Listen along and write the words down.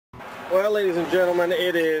Well, ladies and gentlemen,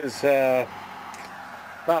 it is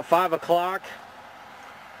about 5 o'clock,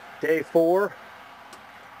 day 4.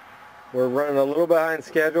 We're running a little behind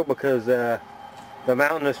schedule because the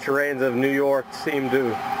mountainous terrains of New York seem to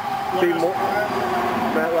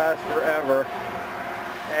last forever.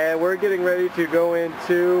 And we're getting ready to go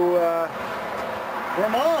into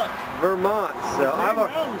Vermont. So I'm a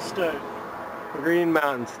mountain state. Green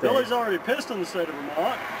Mountain State. Billy's already pissed in the state of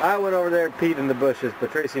Vermont. I went over there and peed in the bushes, but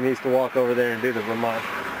Tracy needs to walk over there and do the Vermont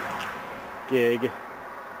gig.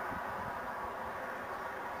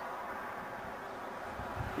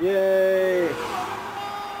 Yay!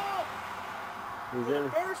 He's in.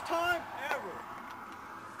 First time ever.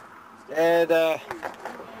 And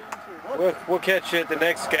we'll catch you at the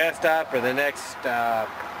next gas stop or the next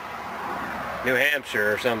New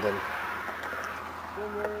Hampshire or something.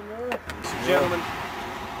 Ladies and gentlemen,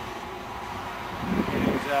 it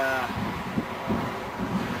is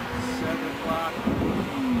 7 o'clock on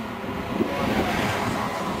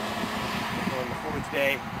the 4th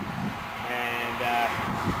day, and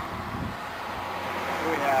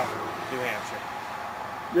we have New Hampshire.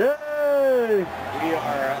 Yay! We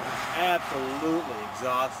are absolutely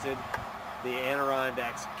exhausted. The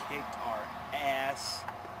Adirondacks kicked our ass,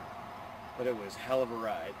 but it was hell of a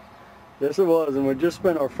ride. Yes, it was, and we just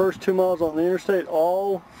spent our first 2 miles on the interstate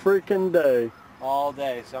all freaking day. All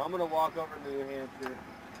day. So I'm going to walk over to New Hampshire,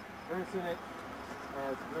 nursing it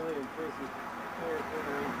as Billy and Tracy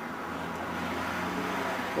territory.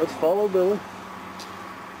 Let's follow Billy.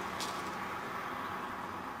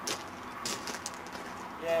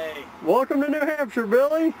 Yay. Welcome to New Hampshire,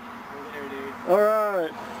 Billy. We're there, dude. All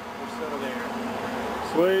right. We're so there.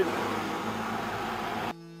 Sweet.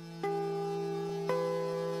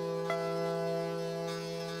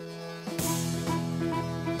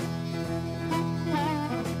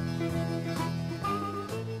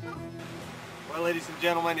 Well, ladies and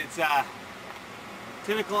gentlemen, it's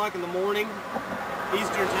 10 o'clock in the morning,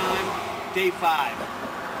 Eastern Time, day 5.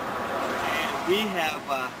 And we have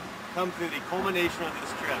come through the culmination of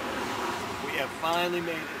this trip. We have finally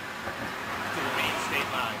made it to the Maine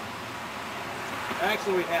state line.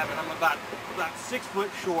 Actually, we haven't. I'm about 6 foot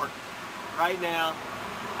short. Right now,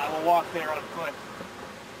 I will walk there on foot.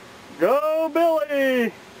 Go,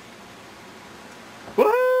 Billy!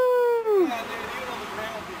 Woo! Yeah, dude, even on the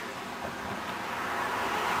ground here.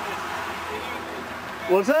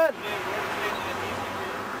 What's that?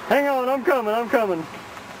 Hang on, I'm coming.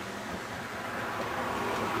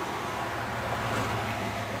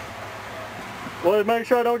 Well, make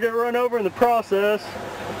sure I don't get run over in the process.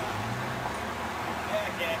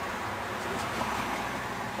 Yeah, okay.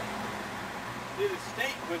 See, the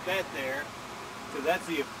state put that there, so that's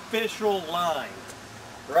the official line.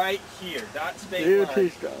 Right here, dot state DOT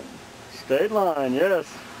line. state line, yes.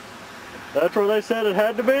 That's where they said it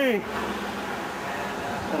had to be.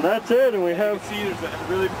 And that's it, and we have... You can see there's a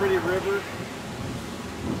really pretty river.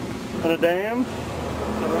 And a dam. So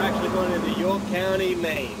we're actually going into Yorktown,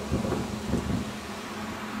 Maine.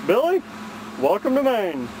 Billy, welcome to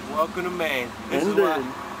Maine. Welcome to Maine. This Indeed. is why,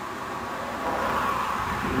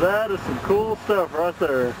 that is some cool stuff right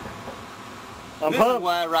there. I'm this pumped. is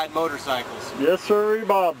why I ride motorcycles. Yes, sir,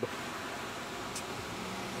 Bob.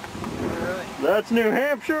 Alright. That's New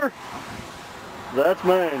Hampshire. That's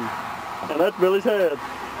Maine. And that's Billy's head.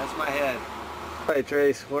 That's my head. Alright,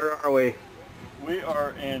 Trace, where are we? We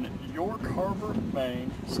are in York Harbor,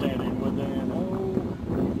 Maine, standing within,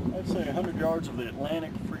 I'd say 100 yards of the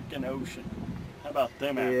Atlantic freaking Ocean. How about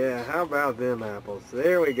them apples? Yeah, how about them apples?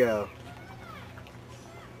 There we go.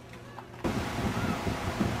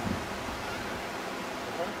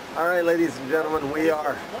 Alright, ladies and gentlemen, we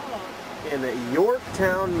are in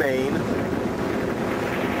Yorktown, Maine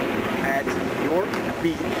at York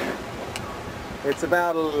Beach. It's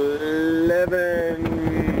about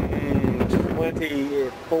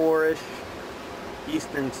 11:24-ish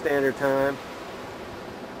Eastern Standard Time.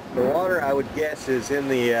 The water, I would guess, is in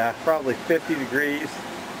the probably 50 degrees.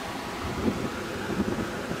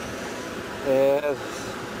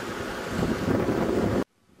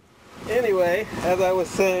 Anyway, as I was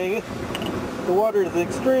saying, the water is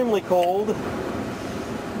extremely cold.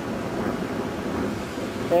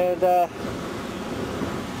 And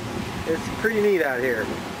it's pretty neat out here,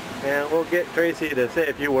 and we'll get Tracy to say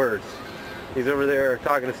a few words. He's over there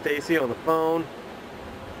talking to Stacy on the phone,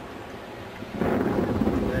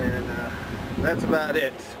 and that's about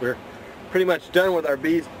it. We're pretty much done with our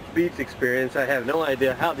beach experience. I have no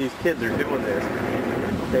idea how these kids are doing this.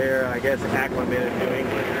 They're, I guess, acclimated New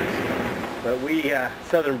Englanders, but we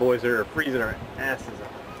Southern boys are freezing our asses off.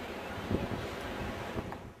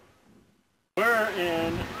 We're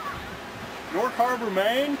in Harbor,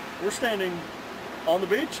 Maine. We're standing on the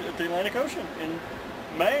beach at the Atlantic Ocean in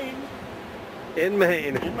Maine. In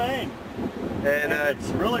Maine. In Maine. And it's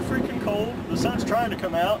really freaking cold. The sun's trying to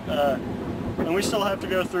come out. And we still have to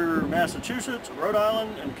go through Massachusetts, Rhode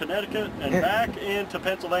Island, and Connecticut, and back into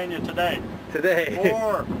Pennsylvania today. Today.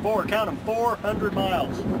 Count them, 400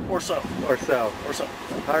 miles or so. Or so. Or so.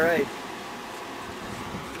 All right.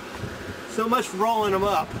 So much for rolling them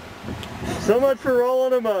up. So much for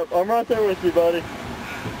rolling them up. I'm right there with you, buddy.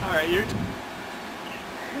 All right, you.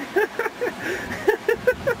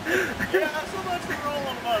 Yeah, so much for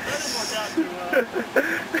rolling them up. That didn't work out too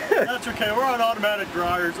well. That's okay. We're on automatic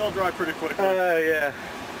dryers. They'll dry pretty quickly. Oh, yeah.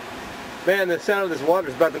 Man, the sound of this water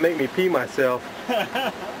is about to make me pee myself.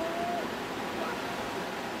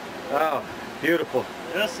 Oh, beautiful.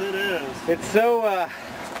 Yes, it is. It's so,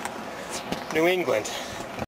 New England.